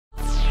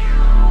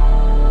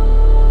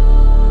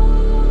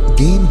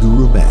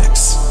GameGuru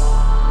MAX.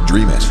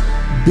 Dream it,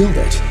 build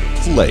it,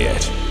 play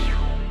it.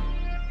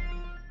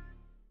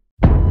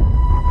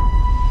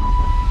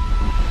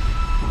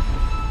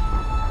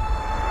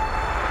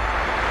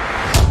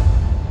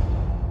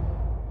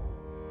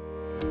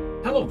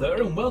 Hello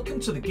there and welcome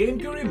to the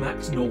GameGuru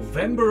MAX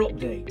November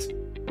update.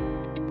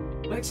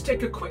 Let's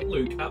take a quick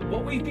look at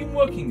what we've been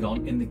working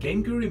on in the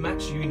GameGuru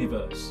MAX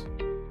universe.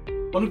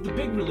 One of the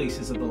big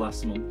releases of the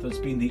last month has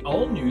been the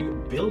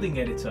all-new Building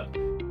Editor.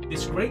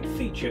 This great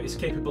feature is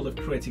capable of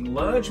creating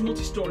large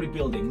multi-story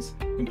buildings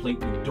complete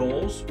with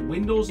doors,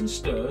 windows and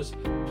stairs,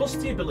 plus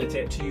the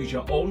ability to use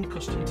your own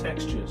custom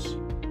textures.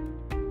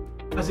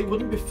 As it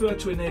wouldn't be fair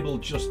to enable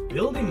just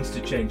buildings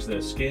to change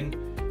their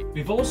skin,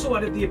 we've also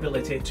added the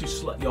ability to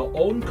select your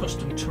own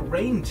custom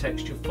terrain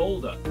texture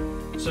folder,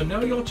 so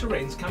now your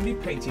terrains can be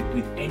painted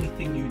with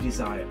anything you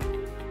desire.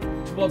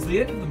 Towards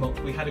the end of the month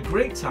we had a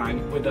great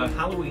time with our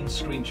Halloween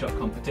screenshot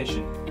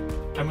competition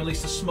and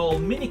released a small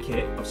mini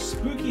kit of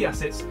spooky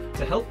assets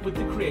to help with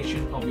the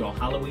creation of your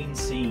Halloween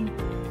scene.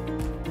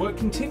 Work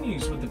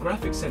continues with the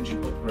graphics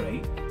engine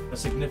upgrade, a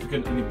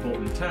significant and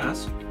important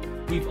task.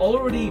 We've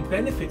already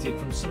benefited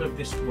from some of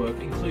this work,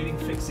 including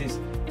fixes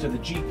to the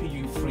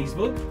GPU freeze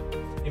bug,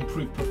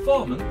 improved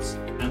performance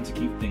and to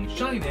keep things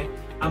shiny,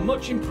 and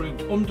much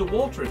improved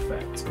underwater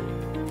effect.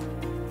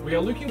 We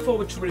are looking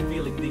forward to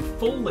revealing the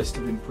full list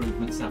of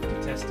improvements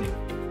after testing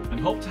and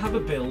hope to have a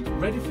build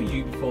ready for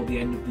you before the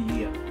end of the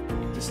year.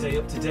 To stay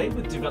up to date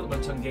with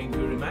development on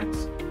GameGuru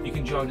MAX, you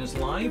can join us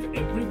live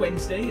every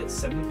Wednesday at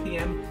 7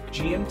 PM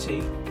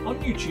GMT on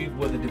YouTube,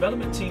 where the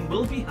development team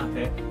will be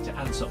happy to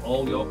answer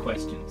all your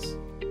questions.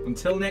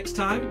 Until next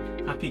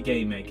time, happy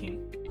game making.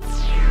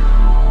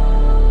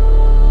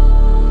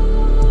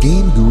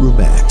 GameGuru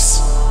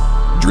MAX.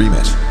 Dream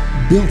it,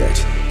 build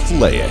it,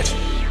 play it.